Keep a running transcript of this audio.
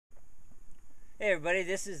Hey everybody,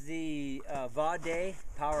 this is the VADE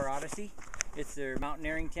Power Odyssey. It's their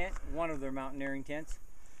mountaineering tent, one of their mountaineering tents.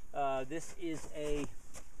 This is a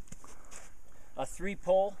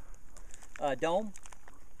 3-pole dome,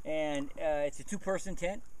 and it's a 2-person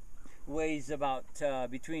tent. Weighs about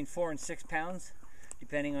between 4 and 6 pounds,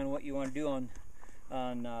 depending on what you want to do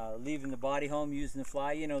on leaving the body home, using the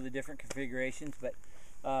fly. You know the different configurations, but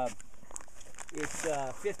it's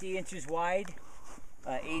 50 inches wide.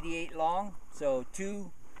 88 long, so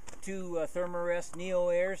two Thermarest Neo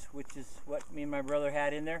Airs, which is what me and my brother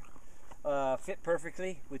had in there, fit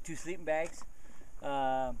perfectly with 2 sleeping bags.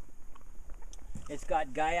 It's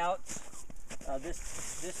got guy outs.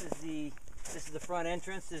 This is the front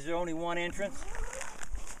entrance. There's only one entrance,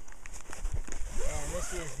 and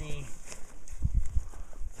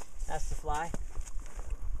that's the fly,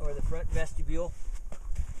 or the front vestibule.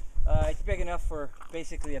 It's big enough for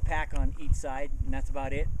basically a pack on each side, and that's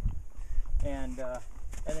about it. And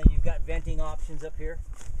then you've got venting options up here.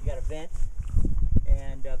 You got a vent,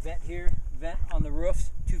 and a vent here, vent on the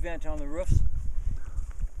roofs, 2 vents on the roofs.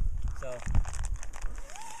 So,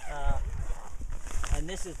 and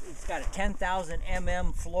it's got a 10,000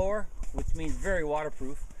 mm floor, which means very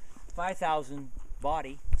waterproof. 5,000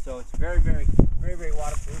 body, so it's very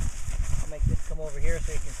waterproof. I'll make this come over here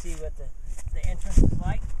so you can see what the entrance is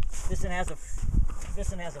like. This one has a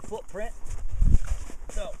footprint.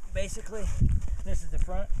 So basically, this is the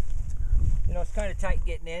front. You know, it's kind of tight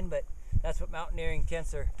getting in, but that's what mountaineering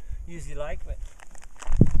tents are usually like. But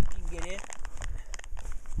you can get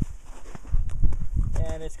in,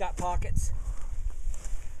 and it's got pockets.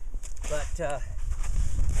 But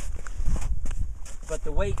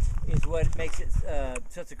the weight is what makes it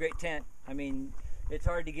such a great tent. I mean, it's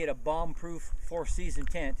hard to get a bomb-proof 4-season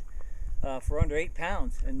tent for under 8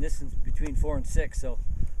 pounds, and this is between 4 and 6. So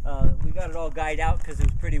we got it all guyed out because it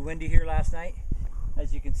was pretty windy here last night,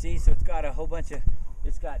 as you can see. So it's got a whole bunch of,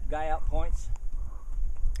 it's got guy out points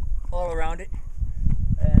all around it,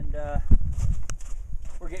 and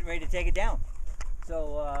we're getting ready to take it down.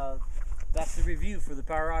 So that's the review for the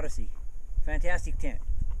Power Odyssey. Fantastic tent.